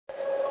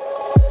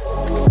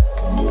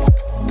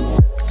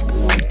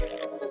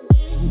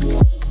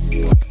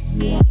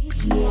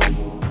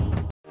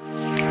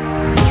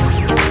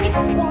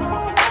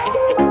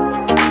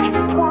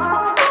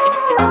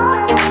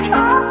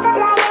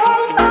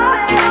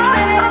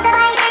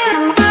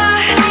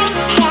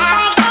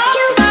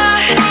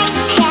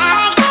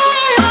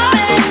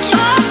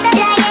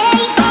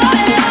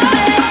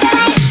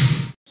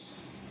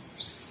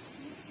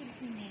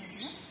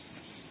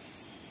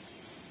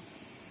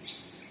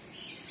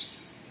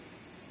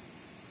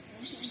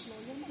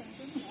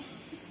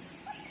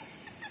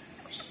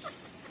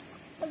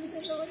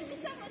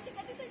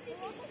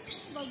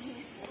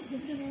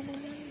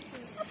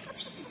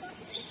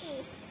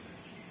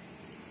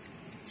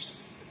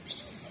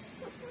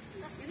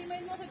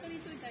tuloy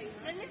tayo.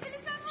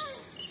 Dali-bilisan mo.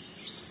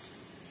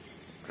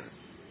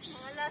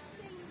 Mga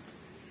lasing.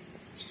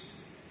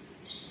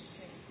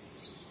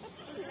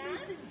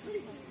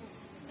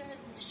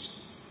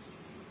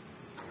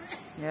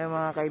 Yan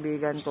mga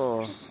kaibigan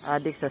ko,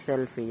 addict sa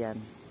selfie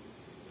yan.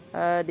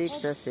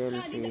 Addict sa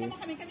selfie.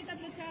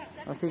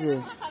 O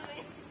sige.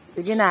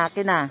 Sige na,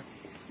 akin na.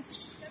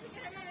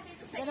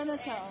 Gano'n na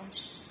siya, oh.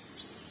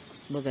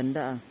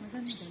 Maganda ah.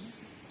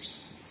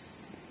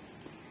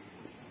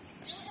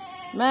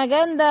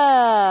 Maganda!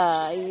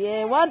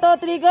 Yeah, 1,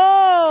 2, 3, go!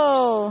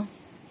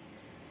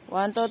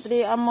 1,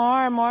 2, 3,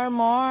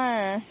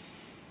 more.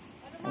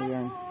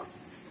 Ayan.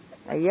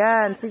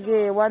 Ayan,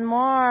 sige, 1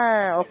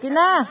 more. Okay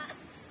na!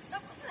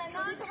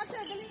 Dito ka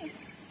siya, dali.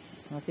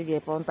 O, sige,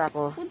 punta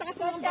ako. Punta ka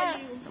sa mga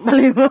Baliw.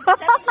 baliw.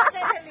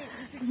 Dali.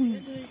 1,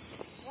 2,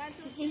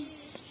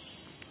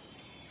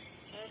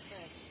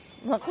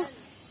 3. Naku.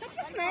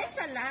 Tapos na,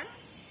 isa lang.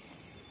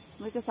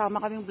 May kasama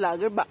kaming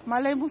vlogger.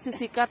 Malay mo,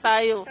 sisika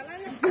tayo.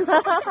 Malay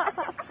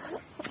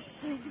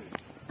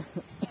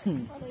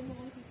mo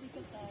kung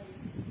sisika tayo.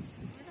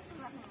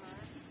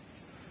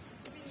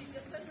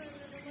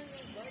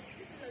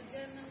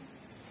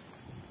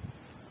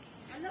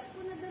 Alam ko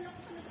na dala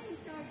ko talaga yung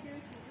charger.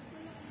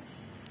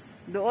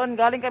 Doon,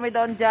 galing kami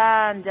doon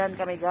dyan. Dyan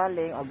kami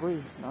galing. Agoy,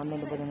 ano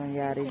ba na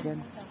nangyari dyan?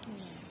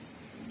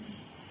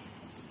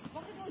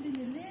 Bakit mo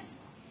dinilit?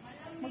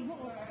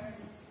 Magbuo.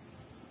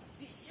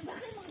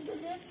 Bakit mo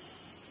dinilit?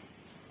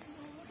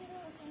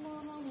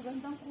 Mga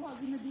magandang kuha,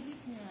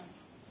 ginadilit niya.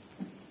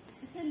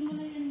 Isend mo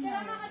na yun niya.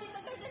 Kaya mga dito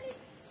ka dalit.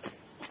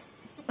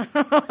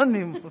 Ano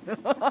mo?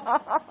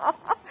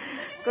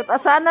 Kung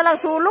asahan na lang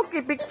sulok,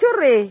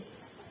 i-picture eh.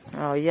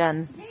 Oh,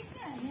 yan.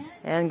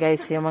 Ayan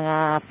guys, yung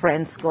mga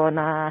friends ko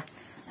na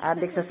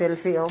addict sa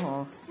selfie,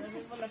 oh.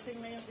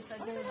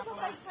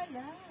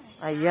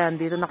 Ayan,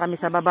 dito na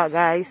kami sa baba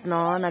guys,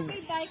 no.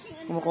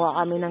 Kumukuha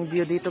kami ng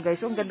view dito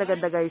guys. Oh, ang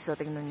ganda-ganda guys, so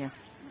tingnan niya.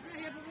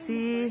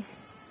 See?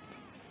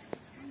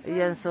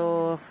 Ayan,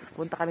 so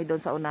punta kami doon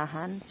sa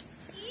unahan.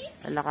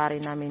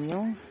 Lalakarin namin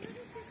yung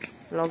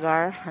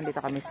lugar.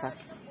 Andito kami sa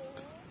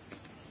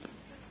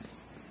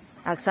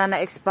Aksana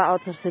Expo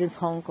out of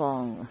Hong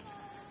Kong.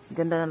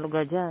 Ganda ng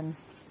lugar dyan.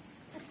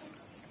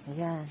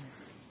 Ayan.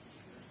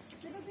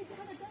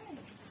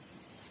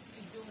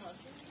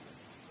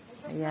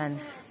 Ayan.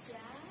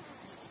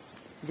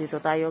 Dito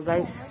tayo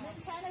guys.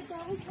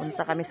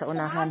 Punta kami sa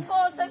unahan.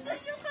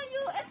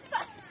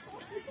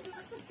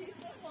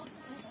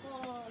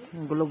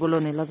 Ang gulo-gulo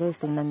nila guys.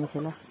 Tingnan niyo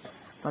sila.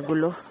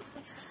 Magulo.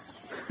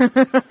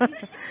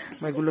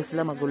 Magulo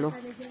sila, magulo.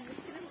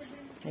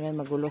 Ayan,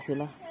 magulo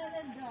sila.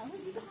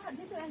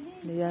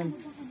 Ayan.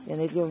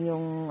 Yan ito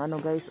yung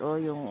ano guys, oh,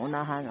 yung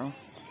unahan, oh.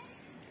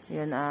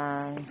 Yan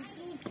ang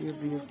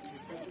view.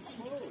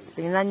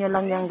 Tingnan nyo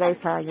lang yan guys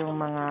ha, yung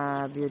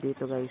mga view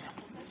dito guys.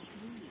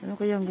 Ano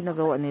kaya yung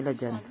ginagawa nila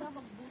dyan?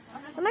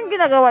 Anong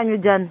ginagawa nyo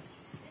dyan?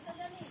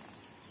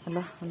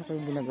 Hala, ano kaya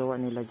yung ginagawa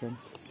nila dyan?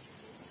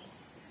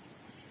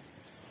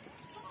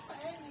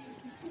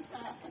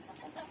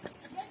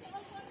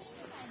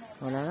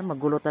 Wala na,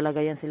 magulo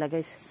talaga yan sila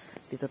guys.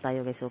 Dito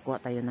tayo guys,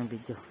 kukuha tayo ng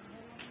video.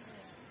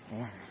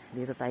 Ayan,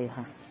 dito tayo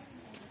ha.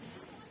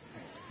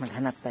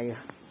 Maghanap tayo.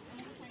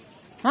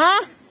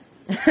 Ha?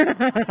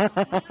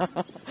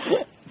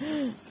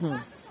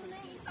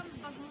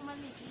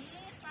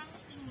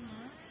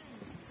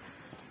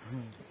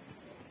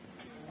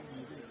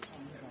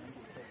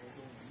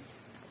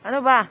 Ano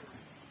ba?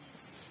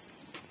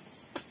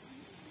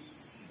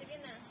 Sige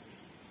na.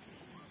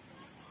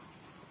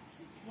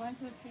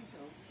 1, 2, 3,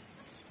 go.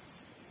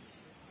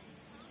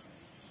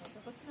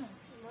 Tapos na.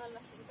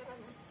 Malas ka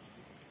na.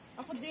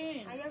 Ako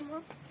din. Ayaw mo?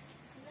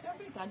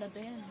 Siyempre, Canada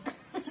yan.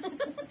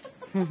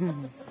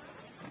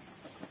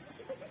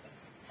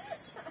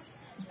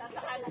 Nasa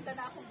Canada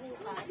na ako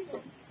bukas.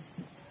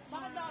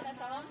 Bakit daw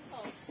nasa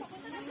Hongkong? Ako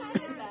na lang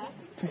Canada.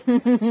 1,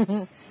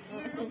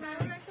 2,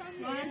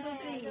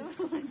 3.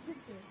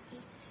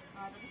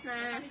 Tapos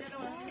na. 1, 3.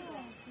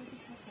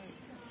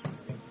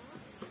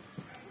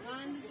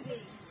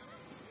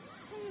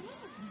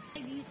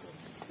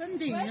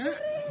 Sunday nga.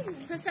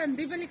 Sa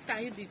Sunday, balik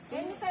tayo dito.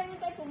 Tayo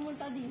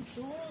pumunta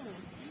dito.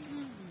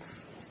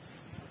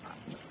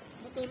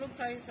 Matulog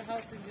tayo sa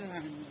house of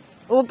Johan.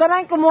 Huwag ka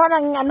nang kumuha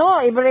ng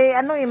ano, every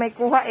ano eh, may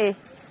kuha eh.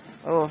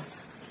 Oh.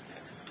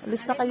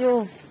 Alis na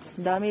kayo.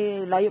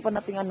 Dami, layo pa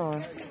nating ano.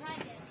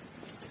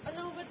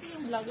 Alam mo ba ito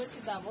yung vlogger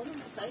si Davao? Nung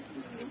tayo,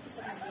 visit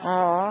ako.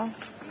 Oo.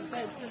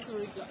 Kahit sa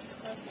Surga.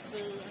 Sa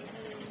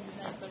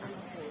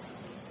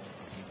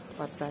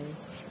Patay.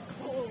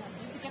 Oo,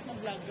 yung sikat na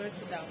vlogger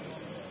si Davao.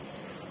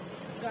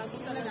 Gago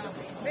talaga.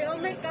 Pero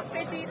may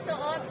kape dito,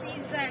 oh,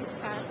 pizza and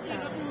pasta.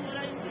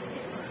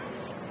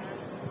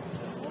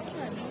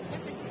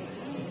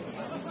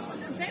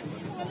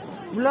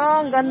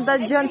 Wala, ang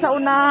ganda dyan sa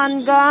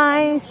unahan,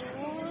 guys.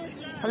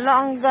 Wala,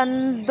 ang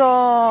ganda.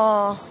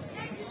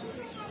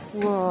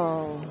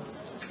 Wow.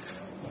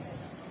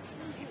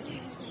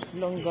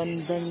 Wala, ang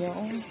ganda niya,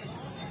 oh.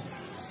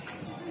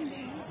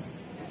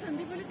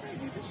 Sunday balik tayo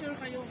dito. Sure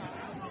kayo ha?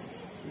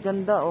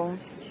 Ganda oh.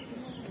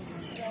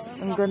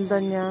 Ang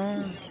ganda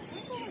niya.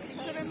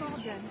 Sabi mo ako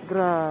dyan.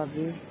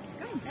 Grabe.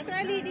 Ito,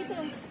 Ali, dito.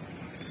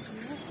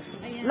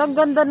 Ayan. Ang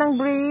ganda ng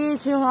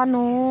bridge. Yung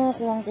ano,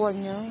 kuwang-kuwan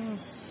niya.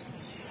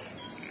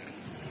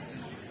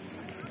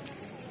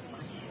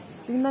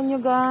 Tingnan nyo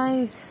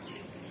guys.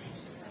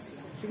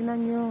 Tingnan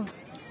nyo.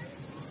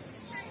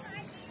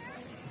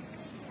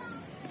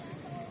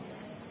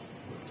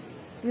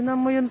 Tingnan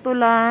mo yung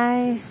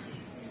tulay.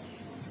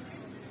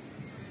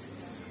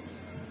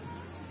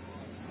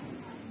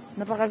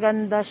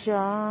 Napakaganda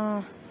siya.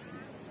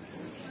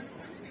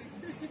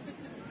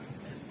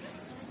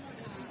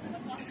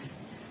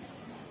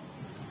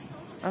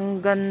 Ang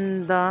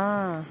ganda.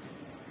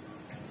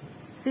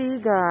 See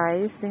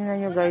guys, tingnan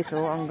nyo guys,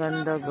 oh, ang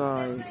ganda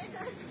guys.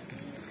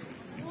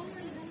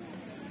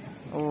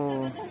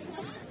 Oh.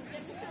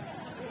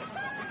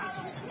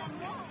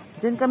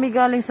 Diyan kami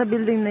galing sa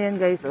building na yan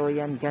guys, oh,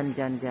 yan,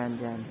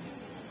 dyan.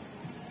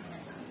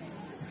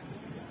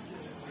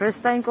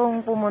 First time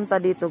kong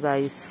pumunta dito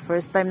guys.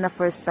 First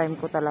time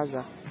ko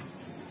talaga.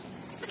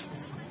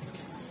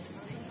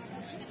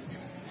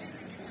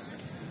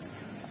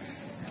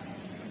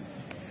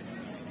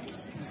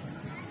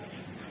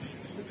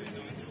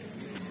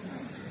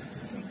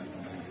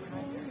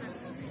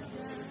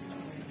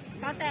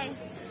 Tatay.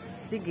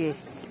 Sige.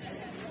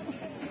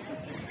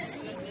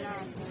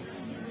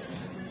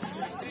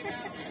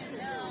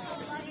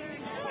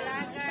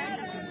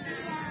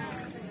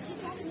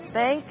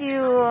 Thank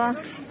you.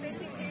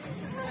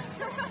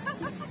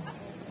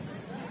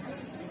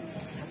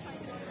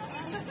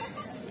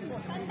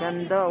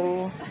 Ganda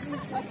oh.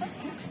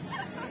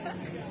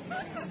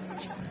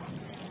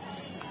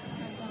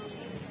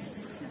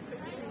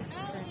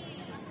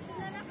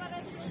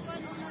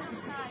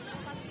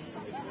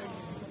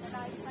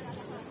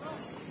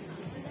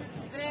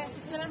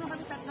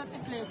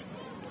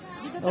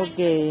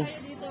 Okay.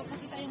 Dito,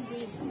 pakita yung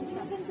bridge.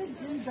 Maganda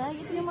dyan, Day.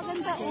 Ito yung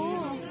maganda,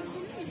 oh.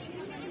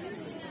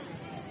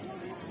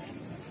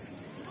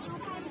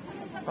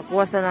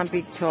 Pakuha sa ng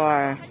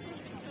picture.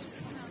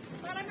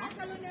 Para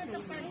nasa luneta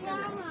pa rin.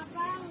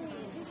 Pangit.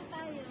 Dito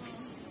tayo.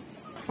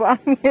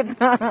 Pangit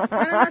na.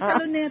 Para nasa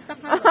luneta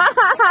ka.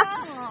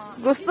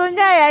 Gusto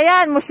niya eh.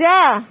 Ayan mo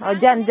siya. O,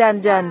 dyan.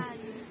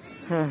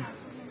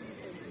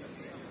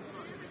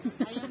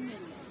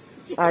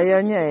 Ayaw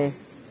niya eh.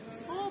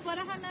 Oh,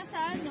 para ka nasa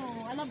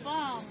ano,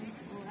 alabang.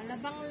 Oh,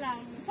 alabang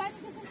lang. Paano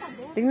ka sa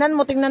tabi?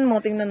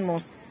 Tingnan mo.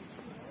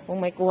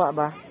 Kung may kuha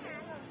ba.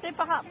 Tay,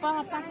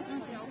 pakapasok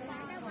mo siya.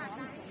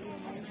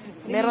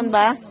 Meron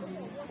ba?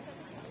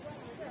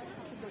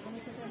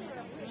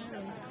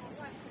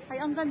 Ay,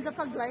 ang ganda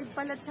pag live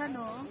pala siya,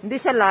 no? Hindi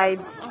siya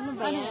live. Ano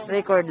ba yan?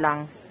 Record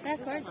lang.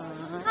 Record?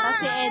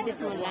 Kasi edit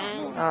mo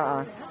lang. Oo.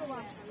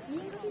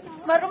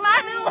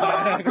 Marumano!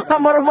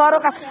 Maro-maro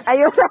ka.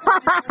 Ayun.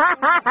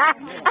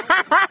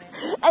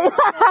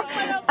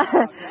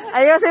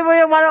 Ayusin mo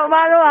yung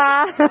maro-maro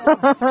ha.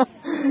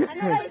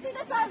 Ano ba yung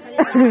sinasabi?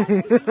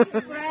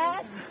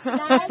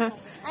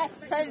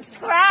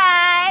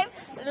 Subscribe,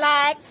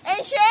 like,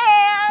 and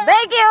share!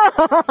 Thank you.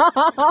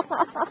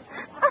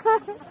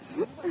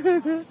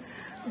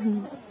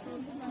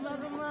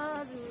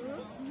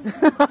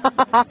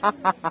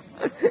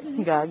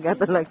 Gaga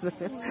talaga.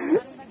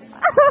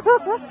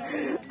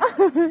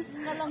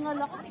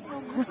 Ngalangala ko.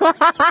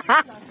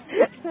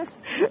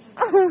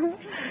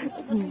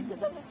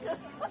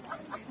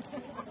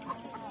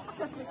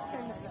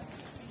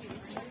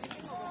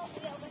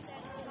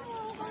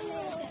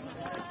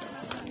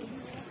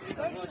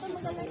 Dito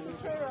magalang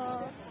picture,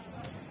 oh.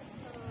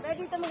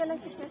 Dito magalang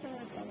picture sa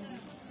mga.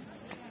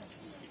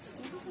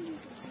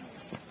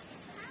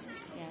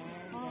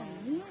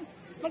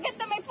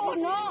 Maganda may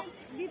puno.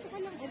 Dito ka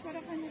lang,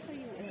 para ka na sa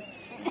US.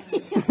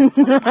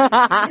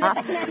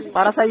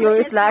 Para sa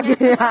US lagi.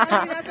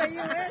 Para sa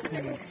US.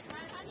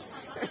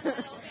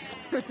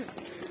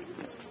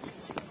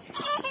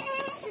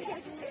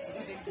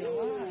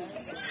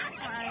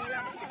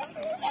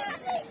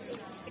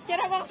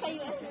 Picture ako sa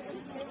US.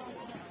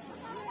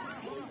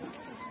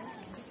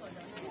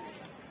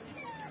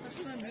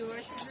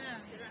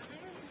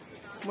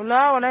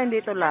 Wala,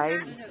 hindi ito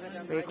live.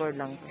 Record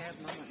lang.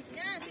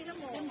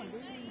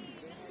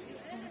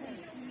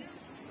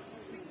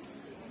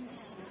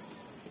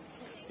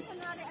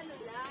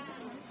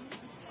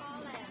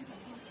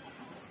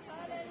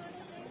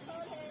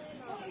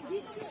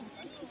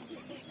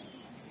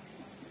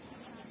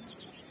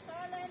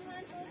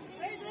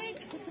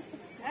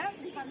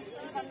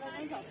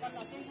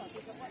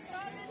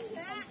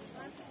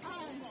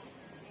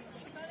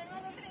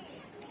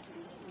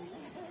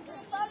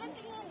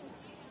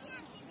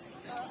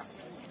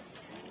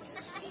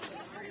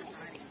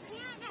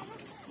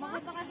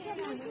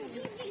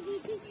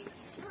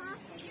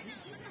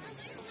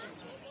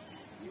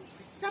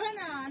 Tara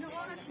na, anong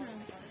oras na?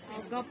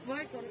 Oh,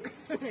 gapor,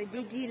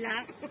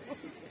 gigilak.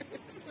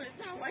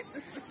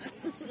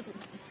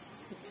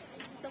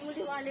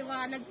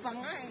 Tumuliwa-liwanag pa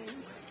nga eh.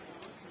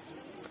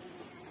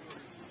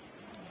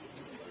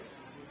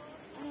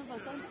 Ano ba,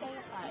 saan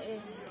tayo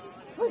kain?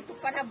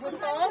 Para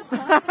busog.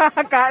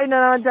 Kain na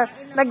naman siya.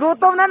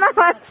 Nagutom na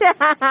naman siya.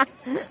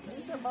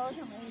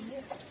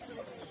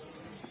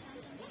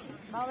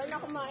 Bawal na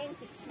kumain.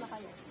 6 na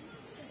kayo.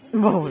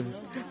 Bawal.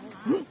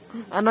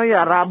 Ano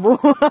yung Arabo?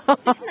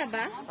 6 na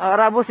ba?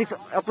 Arabo, 6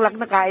 o'clock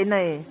na kain na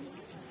eh.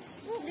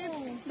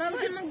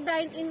 Bawal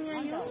mag-dine-in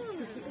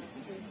ngayon.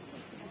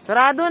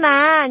 Sarado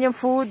na, yung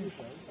food.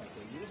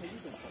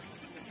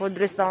 Food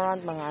restaurant,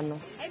 mga ano.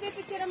 Ay, may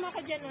picture mo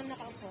ka dyan,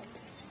 nakaupo.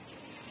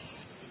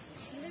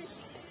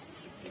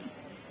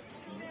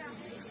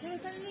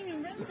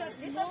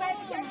 Dito ba yung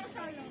picture mo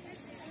solo?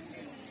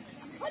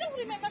 Walang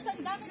huli, may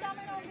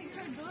dami-dami na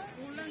picture doon.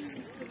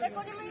 Kaya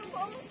kunin mo yung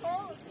phone ko.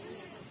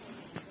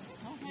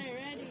 Okay,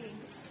 ready.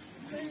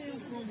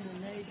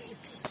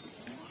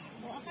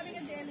 O, kami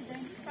ka din.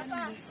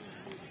 Papa.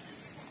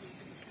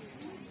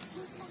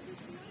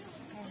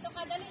 Ito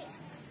ka, dali.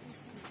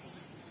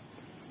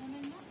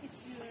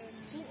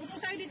 Upo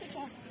tayo dito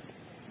po.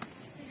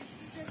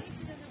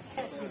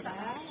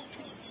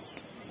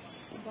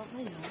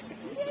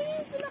 Hindi,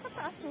 sila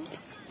kataas oh.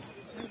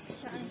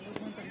 Saan?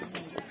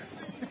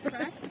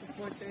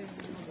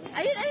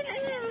 Ayun.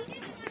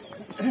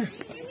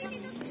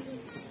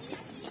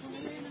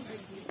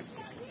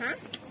 Ha?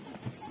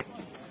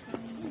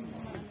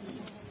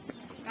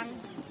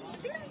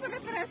 Tingnan mo na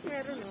paras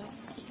meron oh.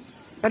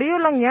 Pariyo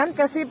lang yan,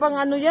 kasi pang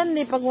ano yan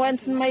eh, pag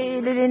once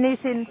may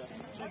lilinisin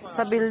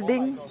sa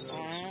building.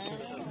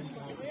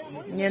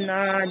 Yan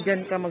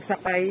dyan ka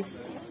magsakay.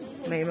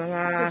 May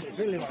mga...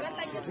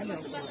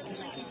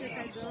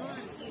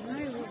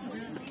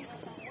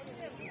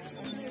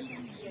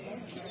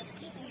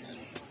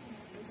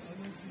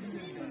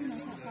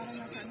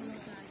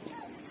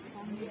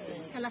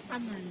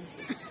 Kalasangan.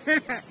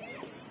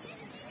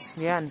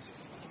 Yan.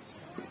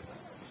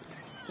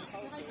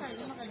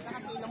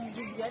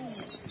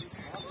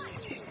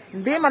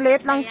 Hindi,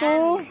 maliit lang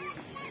to.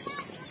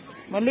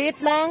 Maliit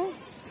lang.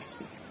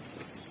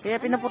 Kaya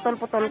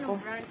pinaputol-putol ko.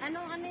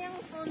 Ano yung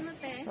phone mo,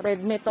 te?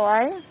 Redmi to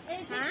ay?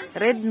 Ha?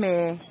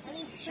 Redmi.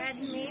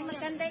 Redmi?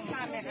 Maganda yung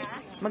camera.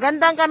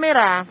 Magandang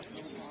kamera.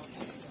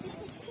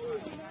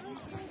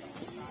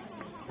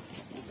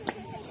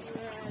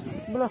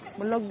 Bala,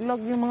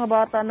 malaglag yung mga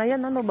bata na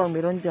yan. Ano bang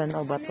meron dyan?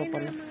 Oh, bato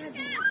pala.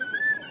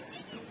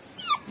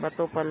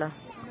 Bato pala.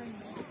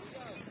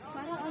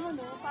 Parang ano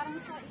no?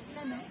 Parang sa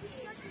isla no?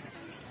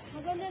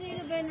 Maganda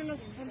rin ba yun nung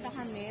nagpunta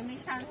kami? May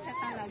sunset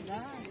talaga.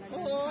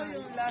 Oo,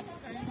 yung last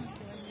time.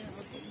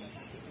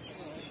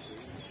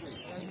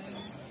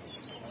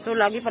 So,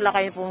 lagi pala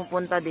kayo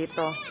pumupunta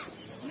dito.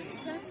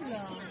 Minsan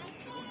lang.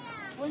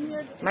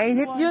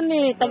 Mainit yun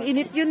eh.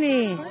 Tag-init yun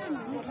eh.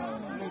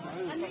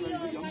 Ano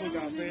yun?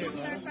 Parang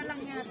winter pa lang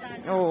yata.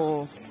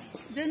 Oo.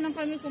 Diyan lang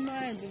kami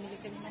kumain. Bumili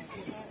kami ng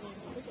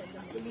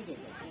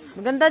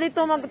Maganda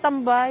dito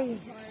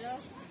magtambay.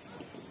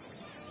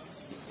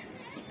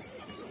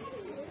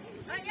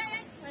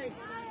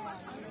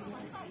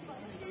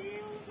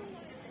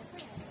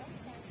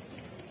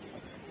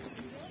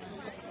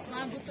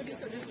 Mabuto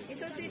dito.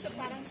 Ito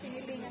parang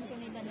pinilingan ko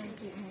nila ng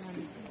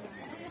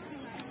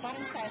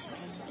parang sa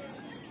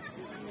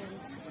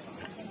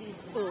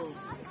Oo.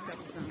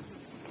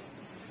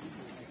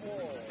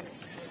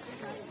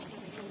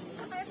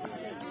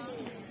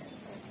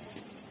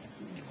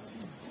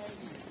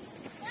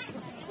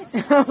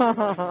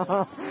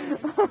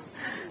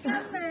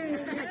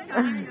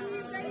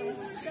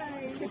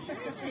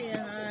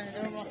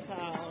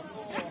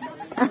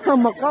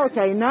 Macau,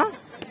 China?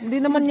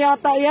 Hindi naman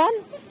yata yan.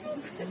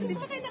 Hindi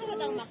pa kayo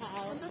nakakita ng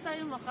Macau? Punta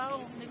tayo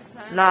Macau next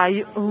time.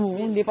 Layo.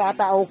 Hindi pa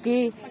ata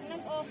okay. Pag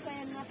nag-off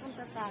kaya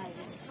napunta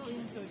tayo. Ito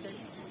yung tour.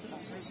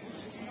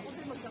 Ako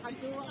din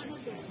magkakajowa ka na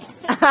doon.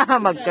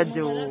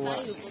 Magkajowa.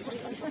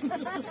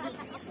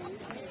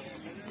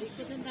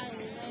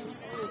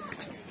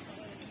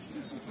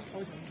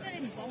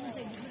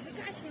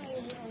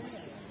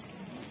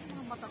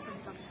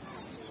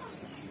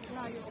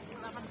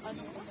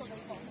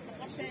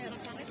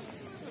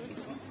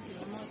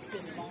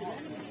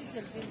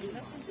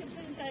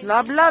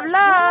 Love, love,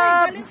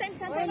 love. Valentine's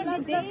Sunday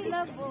mag-day.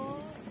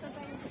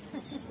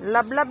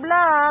 Love, love,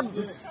 love.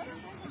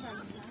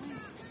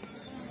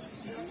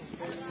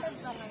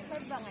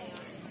 Saan ba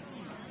ngayon?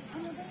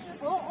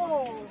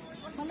 Oo.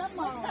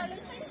 Malamang.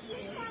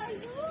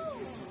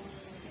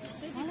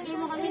 Picture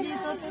mo kami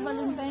dito sa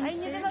Valentine's Ay,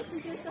 hindi na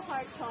mag-picture sa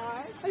heart.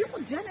 Ayoko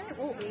dyan. Ay,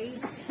 OA.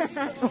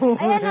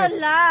 Ayan o,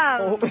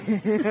 love.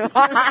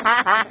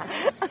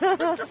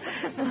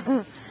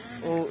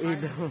 Oo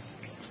daw.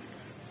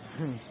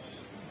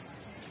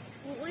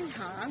 OA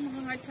ha?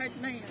 Mga heart-heart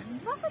na yan.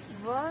 Bakit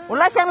ba?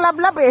 Wala siyang love,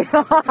 love eh.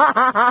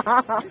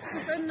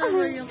 Saan na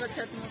ba yung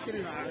kachat mo si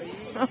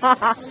Larry?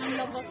 Walang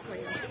labak ko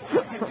yun.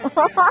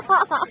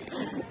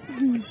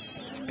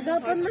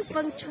 Dapat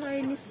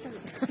nagpang-Chinese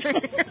talaga.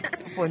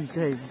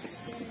 Ponchay.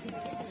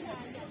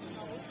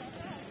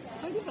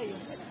 Pwede ba yun?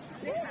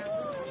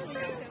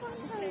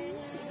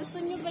 Gusto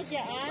niyo ba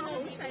dyan? O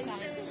dito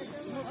lang?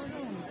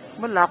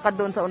 Wala ka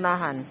doon sa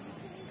unahan.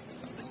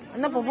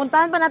 Ano,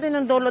 pupuntahan pa natin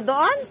ng dulo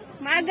doon?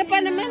 Maaga pa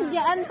naman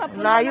diyan.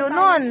 Layo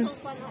nun.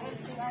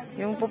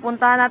 Yung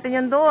pupuntahan natin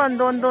yan doon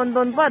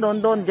pa,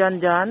 doon,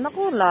 dyan.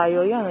 Naku,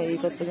 layo yan.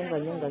 Ikot pa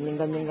yung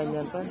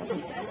ganyan pa. Naku.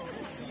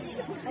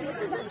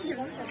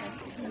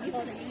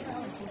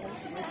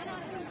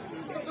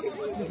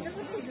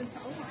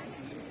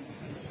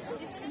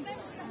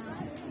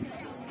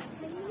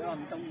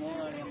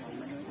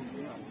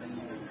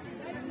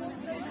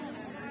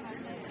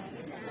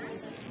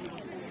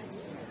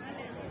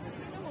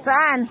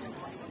 Saan?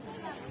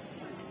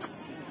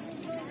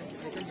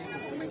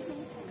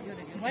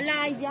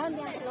 Wala yan.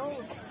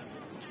 Close.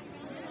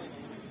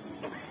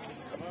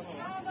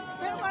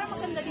 Pero parang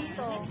maganda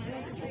dito.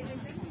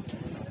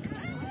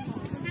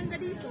 Maganda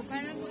dito.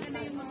 Parang maganda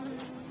yung mga...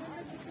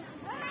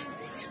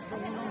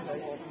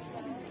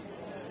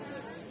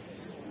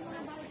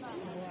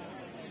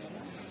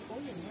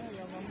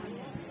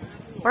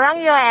 From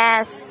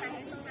US.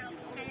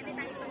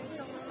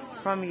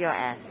 From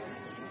US.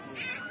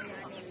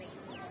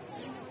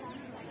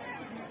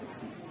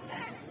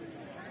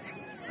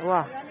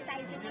 Wah.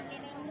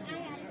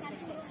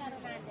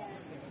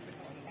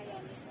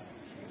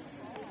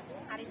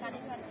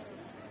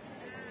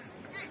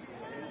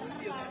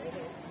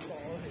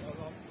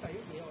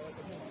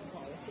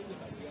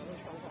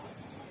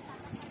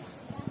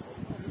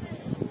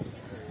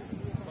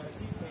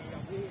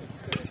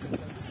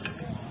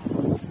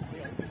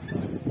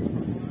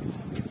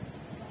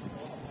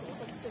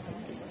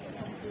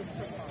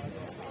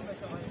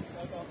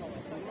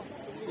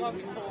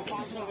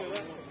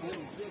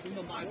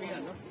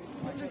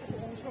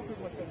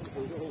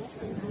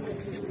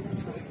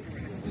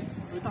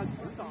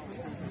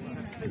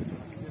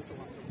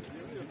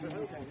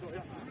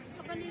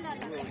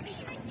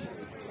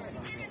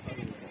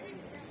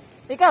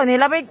 Ikaw,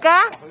 nilabig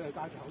ka?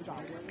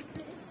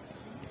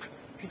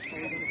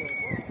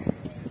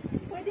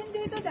 Pwede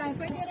dito dahil.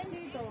 Pwede rin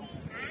dito.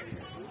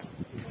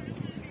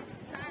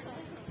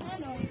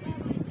 Ano?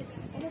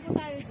 Ano po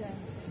tayo dyan?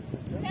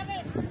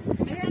 Ayan.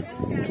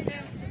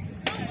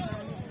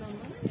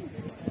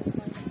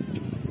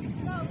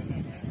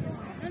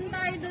 Doon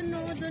tayo doon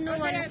no.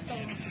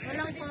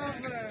 Walang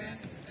cover.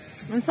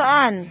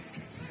 Saan?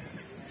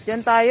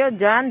 Diyan tayo,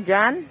 dyan.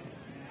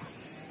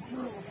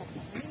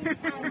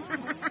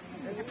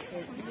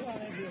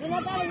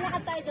 Binabawal na ka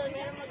tayo doon.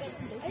 Meron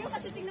maganda. Ayun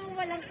kasi tingnan mo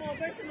walang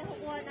cover. So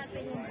makukuha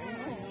natin yung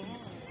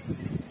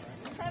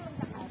Saan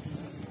maglakas?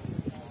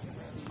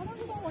 Ano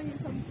ginawa niyo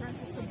sa San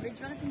Francisco Bridge?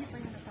 Bakit hindi pa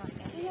niya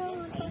natapos?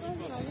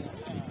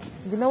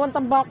 Ginawang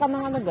tambakan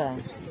ng ano ga?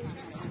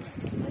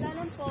 Wala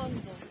nang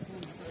pondo.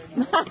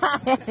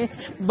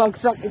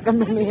 Bagsak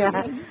ekonomiya.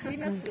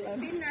 Pinas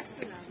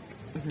ko lang.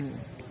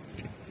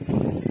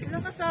 Ano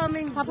ka sa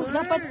aming Tapos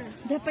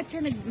dapat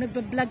siya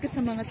nagbablog ka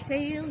sa mga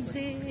sale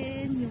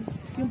din,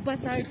 yung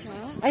bazaar siya.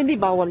 Ay, hindi,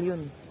 bawal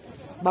yun.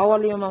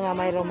 Bawal yung mga,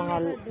 mayroong mga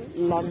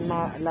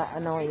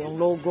yung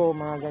logo,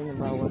 mga ganyan,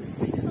 bawal.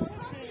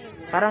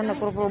 Parang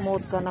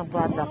nagpo-promote ka ng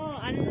product. Oo,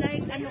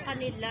 unlike ano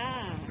kanila.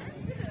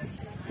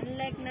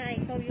 Unlike na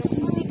ikaw yung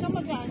hindi ka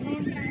mag-ano.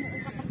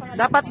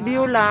 Dapat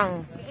view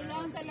lang.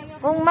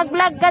 Kung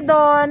mag-vlog ka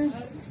doon,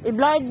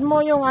 i-blurred mo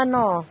yung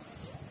ano,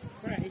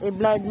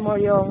 i-blurred mo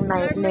yung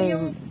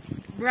name.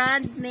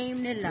 Brand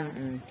name nila.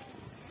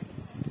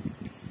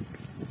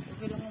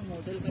 Okay lang ang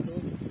model ka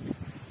doon.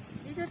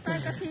 Dito tayo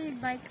kasi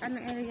bike, ano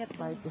area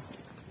to?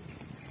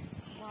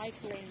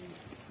 Bike lane.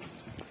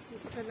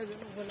 Dito talaga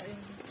wala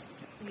yung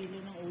hilo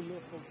ng ulo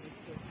ko.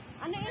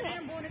 Ano yun?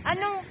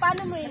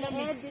 Paano mo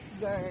i-edit,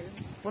 girl?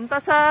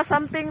 Punta sa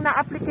something na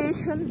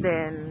application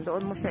din,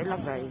 doon mo siya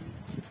ilagay.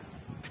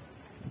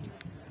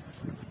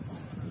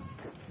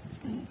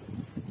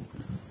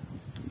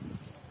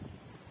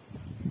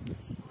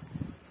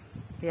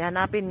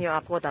 Hanapin niyo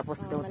ako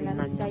tapos daw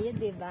tingnan niyo. Kayo,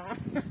 diba?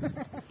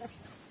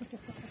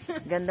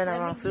 Ganda ng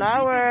mga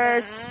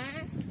flowers.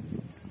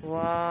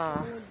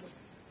 Wow.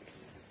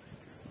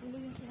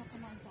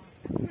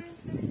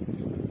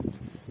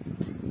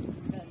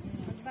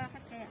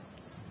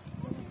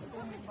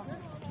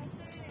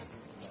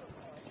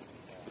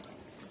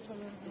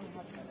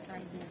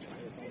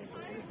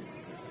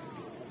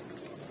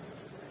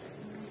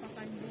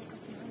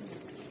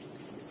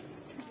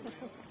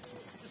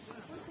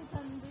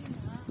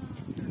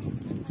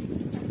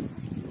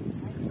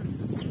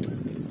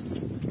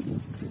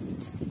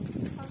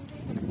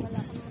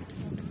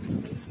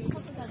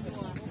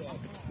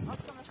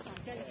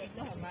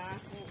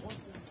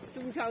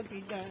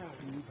 Bakit kaya?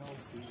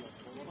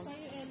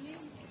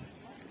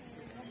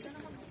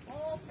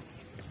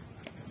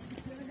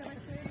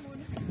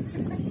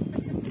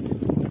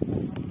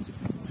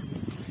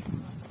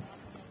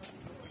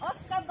 Off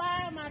ka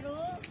ba,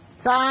 Maru?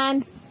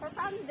 Saan? Sa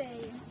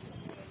Sunday.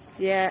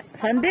 Yeah.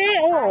 Sunday?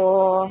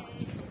 Oo.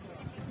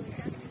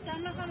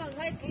 Saan ka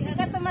mag-hike? Hindi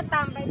ka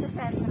tumatambay sa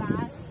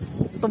Central.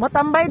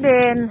 Tumatambay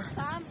din.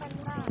 Saan?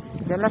 Panda.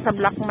 Diyan lang sa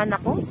Blackman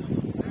ako.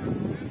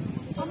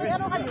 So, may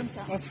ano ka dun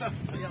sa?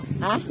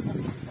 Ha?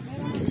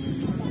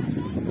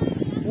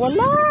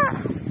 Wala.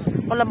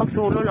 Wala,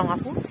 magsulo lang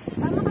ako.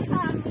 Tama ka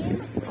sa amin.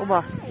 O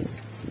ba? Ay,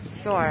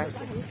 Sure.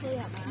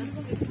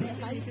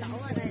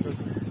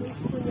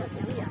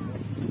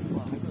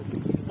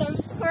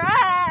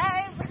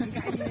 Subscribe!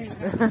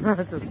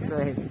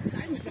 Subscribe.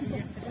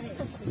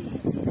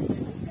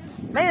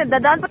 May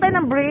dadaan pa tayo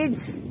ng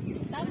bridge.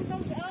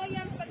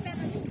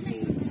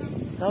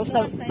 Tapos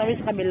tayo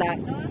sa kabila.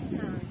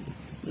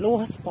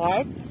 Luhas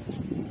Park?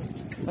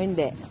 O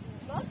hindi?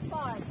 Lost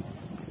Park.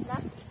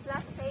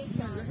 Last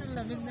station. Kasi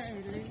lamig na eh.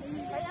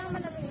 Kaya ang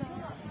malamig na.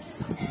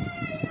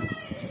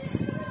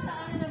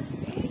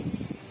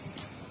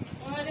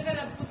 Wala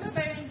na, punta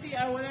tayo ng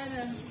TR, wala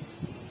na.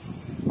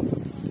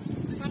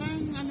 Parang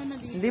ano na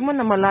dito. Hindi mo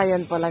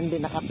namalayan pala, hindi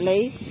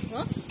naka-play?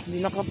 Huh? Hindi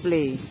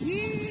naka-play.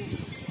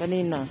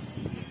 Kanina.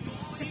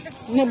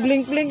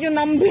 Na-blink-blink yung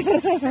number.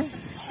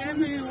 Kaya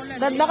na yun, wala na.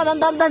 Dandan ka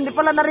ng dandan, hindi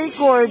pala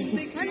na-record.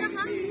 Wala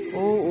ka?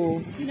 Oo.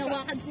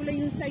 Hinawakan ko lang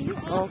yung sa'yo.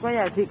 Oh,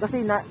 kaya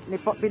kasi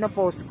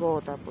pinapost ko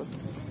tapos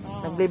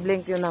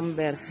nagbi-blink yung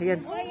number.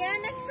 Ayan. O yan,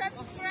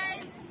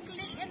 nag-subscribe.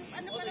 Click and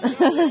ano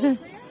pala.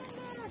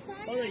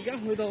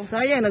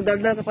 Sayang,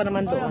 nagdagdag ka pa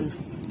naman doon.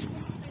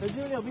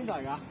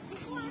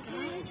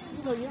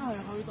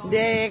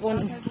 Hindi, kung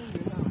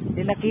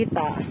hindi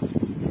nakita.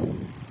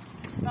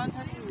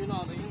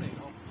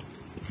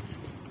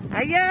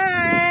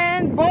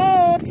 Ayan,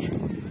 boat!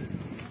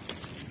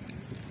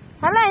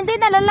 Hala, hindi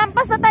na,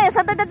 lalampas na tayo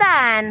sa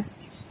dadadaan.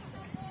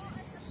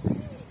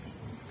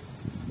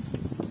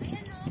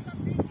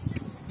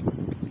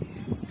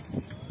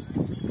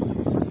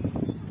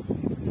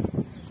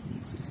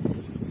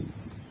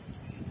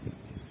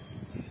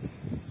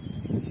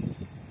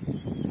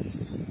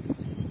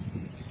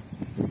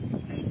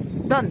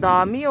 Ang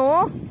dami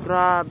oh.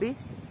 Grabe.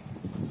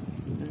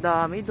 Ang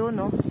dami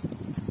doon oh.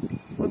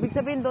 Ibig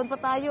sabihin doon pa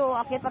tayo.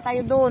 Akyat pa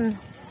tayo doon.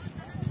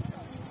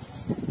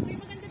 May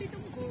maganda dito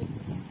mo.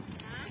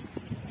 Ha?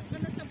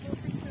 Maganda sa boat.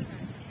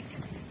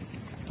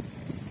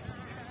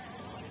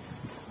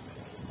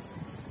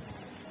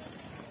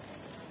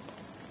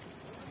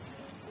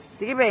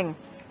 Sige, Beng.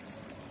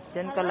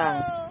 Diyan ka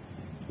lang.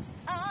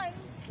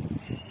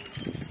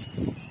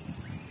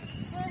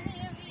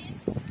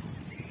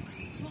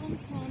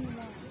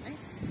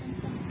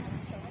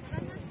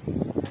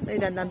 Ay,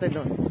 dandan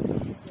tayo doon.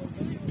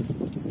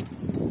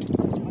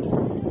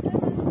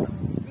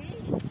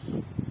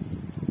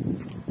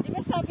 Di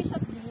ba sabi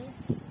sa blue?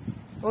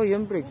 Oh,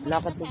 yung bridge.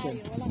 Lakad po dyan.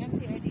 Walang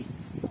MTR dito.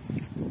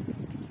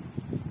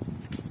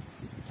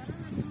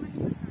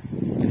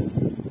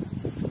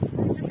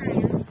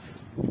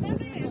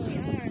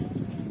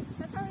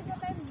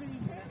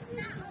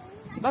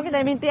 Bakit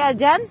may MTR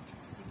dyan?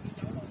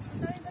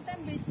 Tatawid ba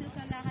tayong bridge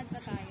sa lakad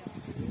pa tayo?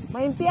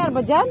 May MTR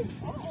ba dyan?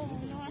 Oo,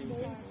 lakad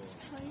siya.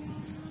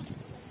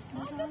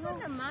 Oo, gano'n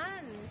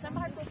naman. Saan ba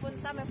kayo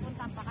pupunta? May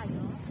punta pa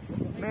kayo?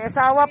 May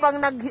asawa pang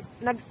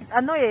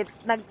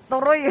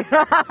nagturoy.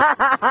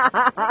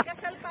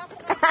 Kasal pa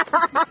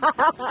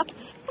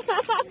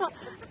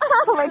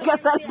ako. May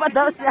kasal pa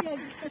daw siya.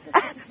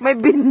 May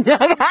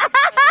binyag.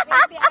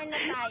 MTR na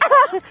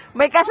tayo.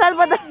 May kasal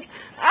pa daw.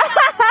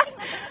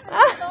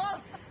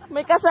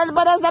 May kasal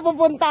pa daw sa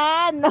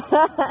pupuntahan.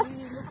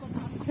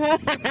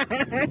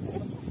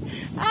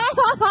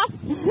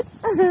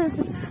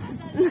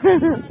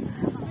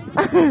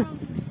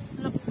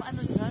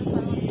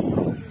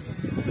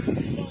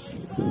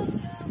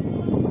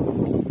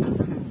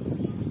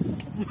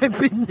 May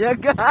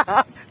binyag.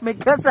 May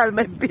kasal,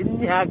 may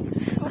binyag.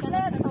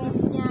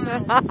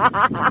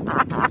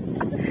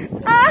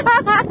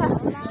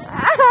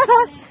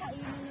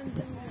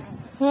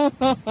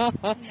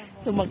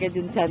 Sumakit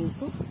yung tiyan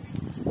ko.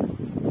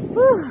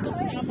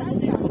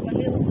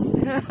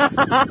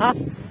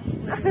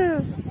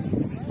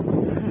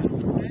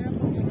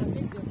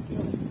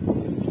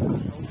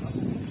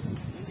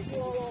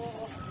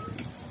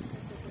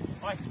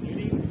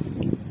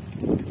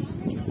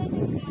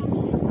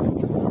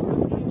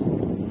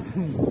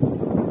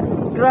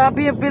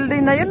 Grabe yung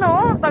building na yun,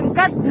 oh.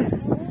 Tangkad.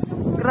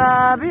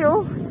 Grabe,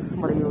 oh.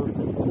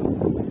 Marius.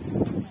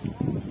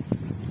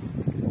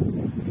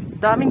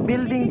 Daming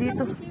building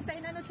dito. Kita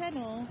in ano siya,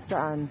 no?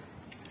 Saan?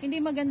 Hindi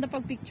maganda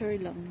pag picture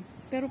lang.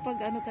 Pero pag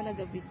ano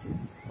talaga video.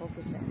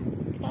 Okay siya.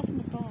 Itaas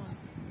mo pa.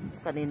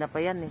 Kanina pa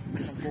yan, eh.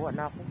 Nagbuha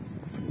na ako.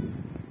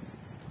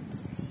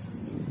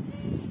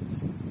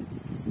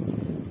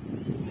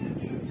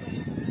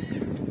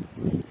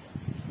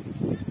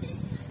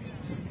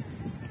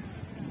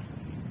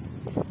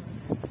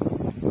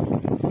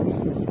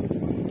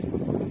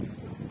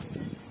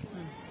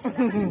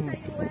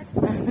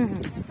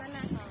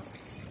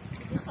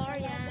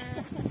 Victoria.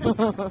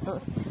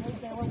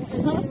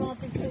 Yung mga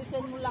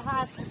picture mo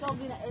lahat. So,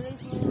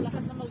 gina-erase mo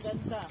lahat na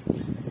maganda.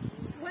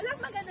 Walang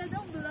maganda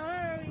daw,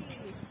 blurry.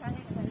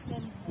 Kahit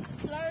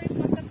Blurry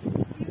pag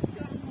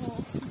future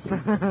mo.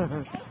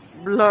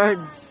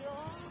 Blurred.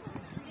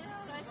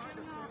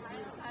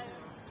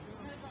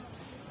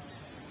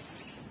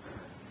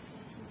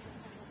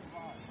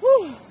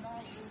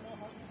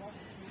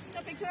 Sa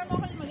picture mo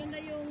kasi maganda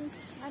yung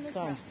ano siya.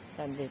 Saan?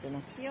 Saan dito na?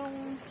 Yung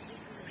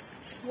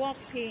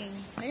walking.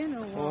 Ayan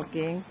o.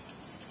 Walking.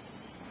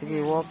 Sige,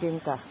 walking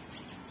ka.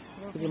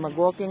 Sige,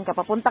 mag-walking ka.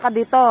 Papunta ka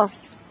dito.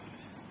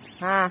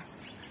 Ha?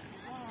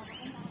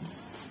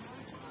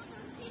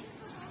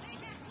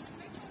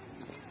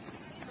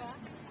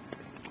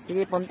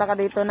 Sige, punta ka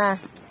dito na.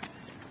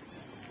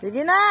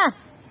 Sige na.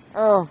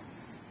 Oh.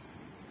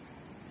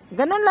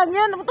 Ganun lang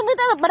yan.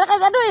 Tumita, baraka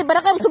ano eh.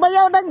 Baraka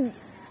sumayaw ng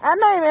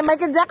ano eh,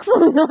 Michael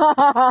Jackson.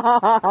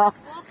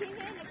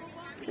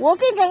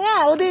 Walking ka nga.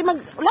 O di,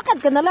 maglakad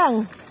ka na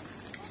lang.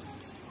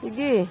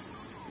 Sige.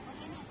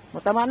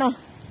 Matama na.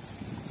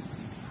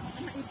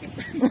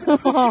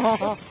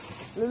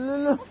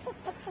 Lululu.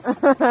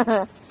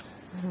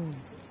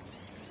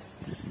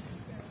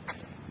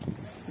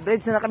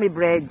 Bridge na kami,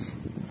 bridge.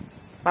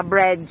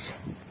 Pa-bridge.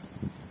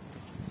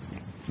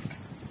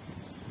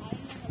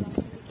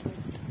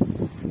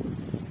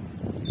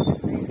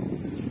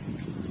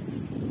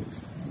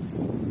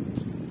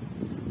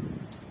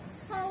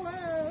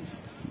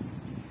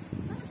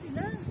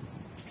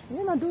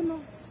 Yan na, doon o.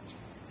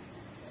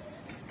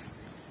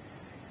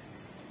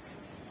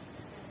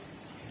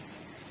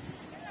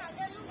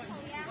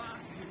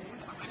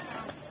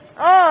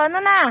 Oh, ano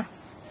na?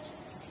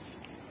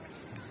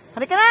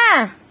 Halika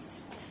na!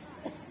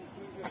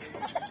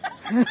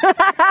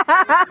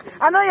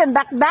 Ano yan?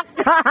 Dak-dak?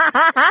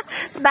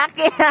 Dak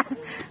yan.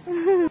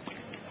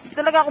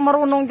 Talaga ako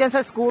marunong dyan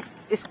sa scoot.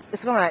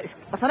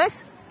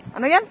 Pasanes?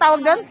 Ano yan?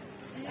 Tawag dyan?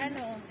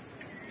 Ano?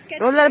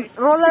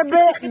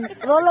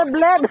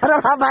 Rollerblade.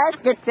 Ano ba?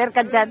 Sketcher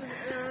ka dyan.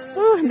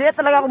 Hindi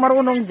talaga ako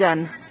marunong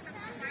dyan.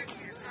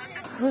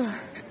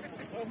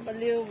 Oh,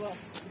 baliw ba?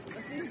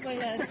 Kasi pa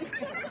yan.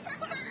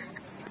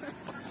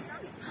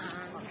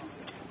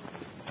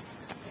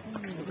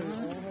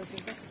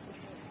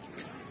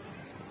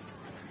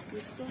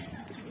 Gusto.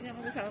 Hindi ako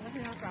kasama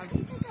sinapagod.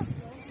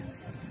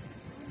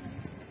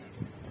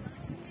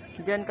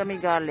 Diyan kami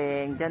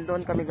galing. Diyan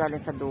doon kami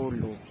galing sa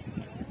dulo.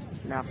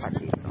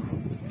 Lakad dito.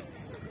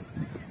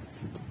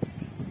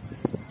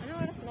 Ano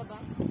oras na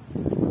ba?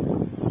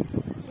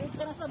 Wait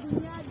ka na sa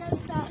binyagan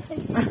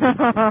tayo.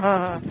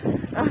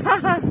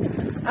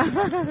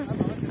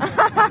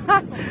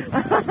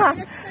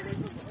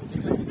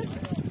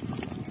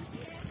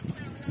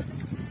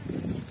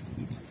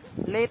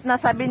 Late na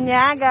sa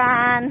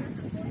binyagan.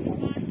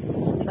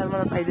 Saan mo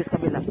na tayo dis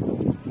kabila?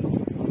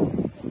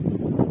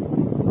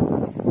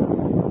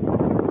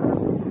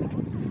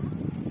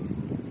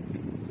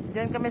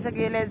 Diyan kami sa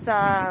gilid sa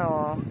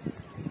ano,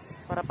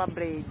 para pa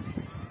bridge.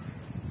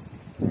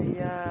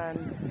 Ayan.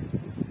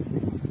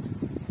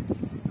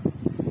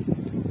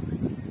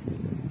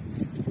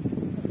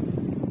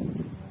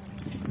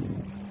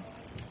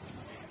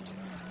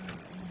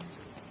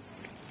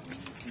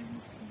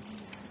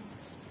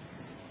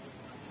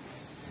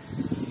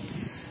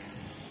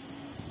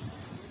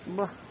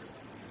 Bah,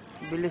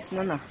 bilis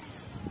na na.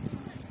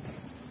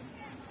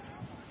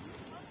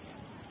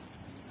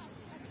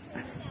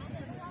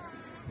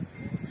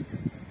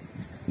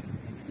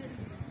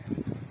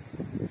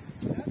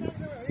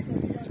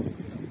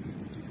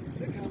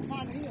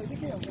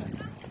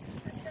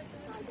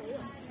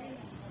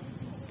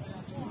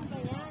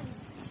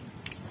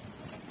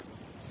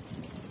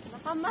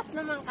 Nakamat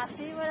naman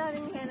kasi wala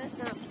rin kaya na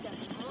Snapchat.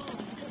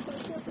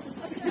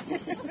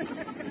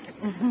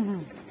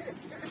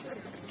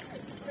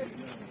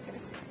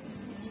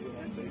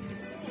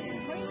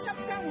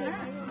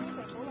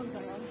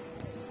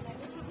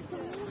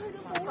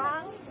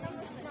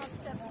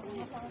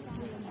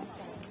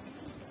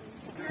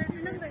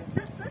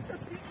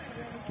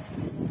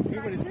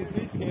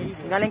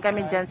 Galing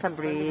kami dyan sa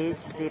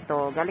bridge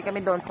dito. Galing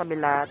kami doon sa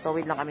kabila.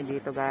 Tawid lang kami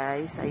dito,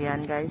 guys.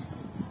 Ayan, guys.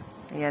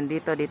 Ayan,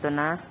 dito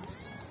na.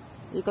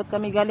 Ikot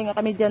kami, galing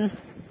kami dyan.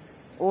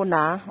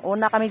 Una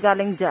kami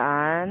galing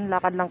dyan.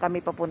 Lakad lang kami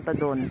papunta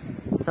doon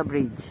sa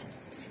bridge.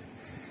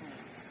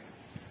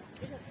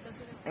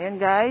 Ayan,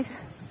 guys.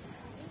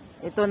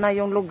 Ito na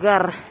yung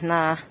lugar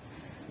na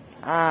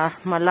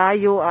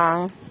malayo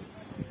ang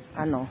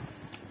ano,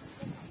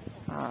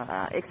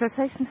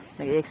 exercise na.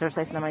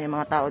 Nag-exercise naman yung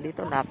mga tao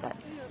dito. Lakad.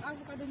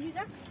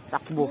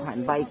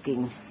 Takbuhan,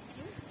 biking.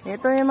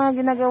 Ito yung mga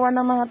ginagawa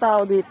ng mga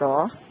tao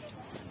dito.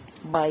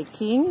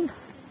 Biking,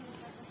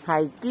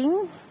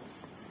 hiking,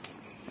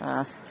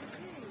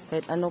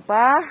 kahit ano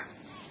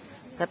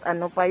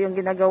pa yung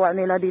ginagawa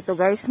nila dito,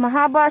 guys.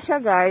 Mahaba siya,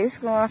 guys.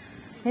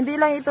 Hindi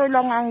lang ito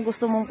lang ang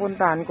gusto mong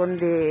puntahan,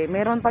 kundi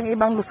meron pang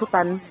ibang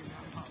lusutan.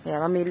 Kaya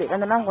mamili ka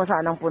na lang kung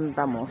saan ang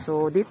punta mo.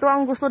 So dito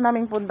ang gusto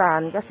naming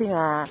puntahan kasi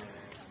nga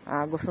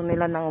gusto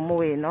nila nang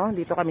umuwi, no?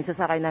 Dito kami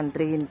sasakay ng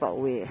train pa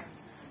uwi.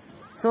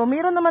 So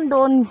meron naman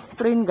doon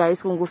train,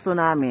 guys, kung gusto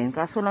namin.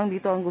 Kaso lang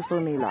dito ang gusto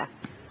nila.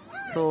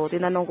 So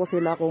tinanong ko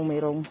sila kung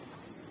mayroong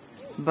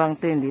bang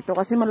train dito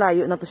kasi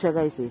malayo na to siya,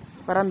 guys, eh.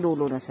 Parang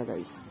dulo na siya,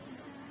 guys.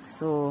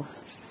 So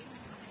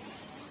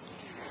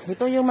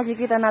ito yung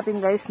makikita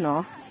natin, guys,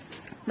 no?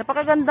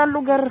 Napakagandang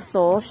lugar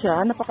to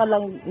siya.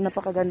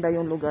 Napakaganda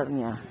yung lugar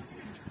niya.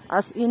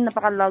 As in,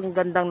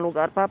 napakagandang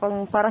lugar.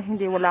 Parang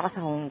hindi wala ka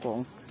sa Hong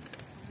Kong.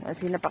 As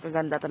in,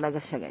 napakaganda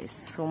talaga siya, guys.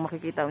 So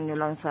makikita nyo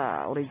lang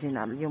sa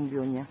original yung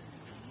view niya.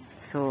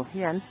 So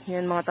yan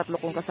mga tatlo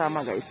kong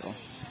kasama, guys, oh.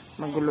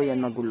 Magulo yan,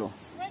 magulo.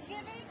 We're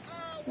giving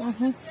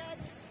Mhm.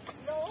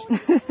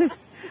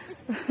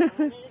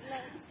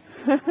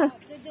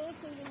 to those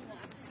who will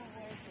watch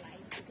our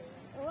flight today.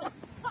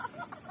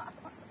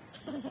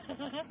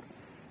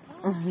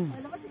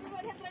 Ano ba sila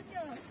 100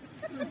 nyo?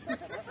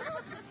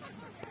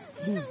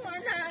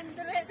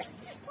 100.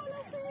 Wala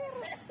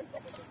pera.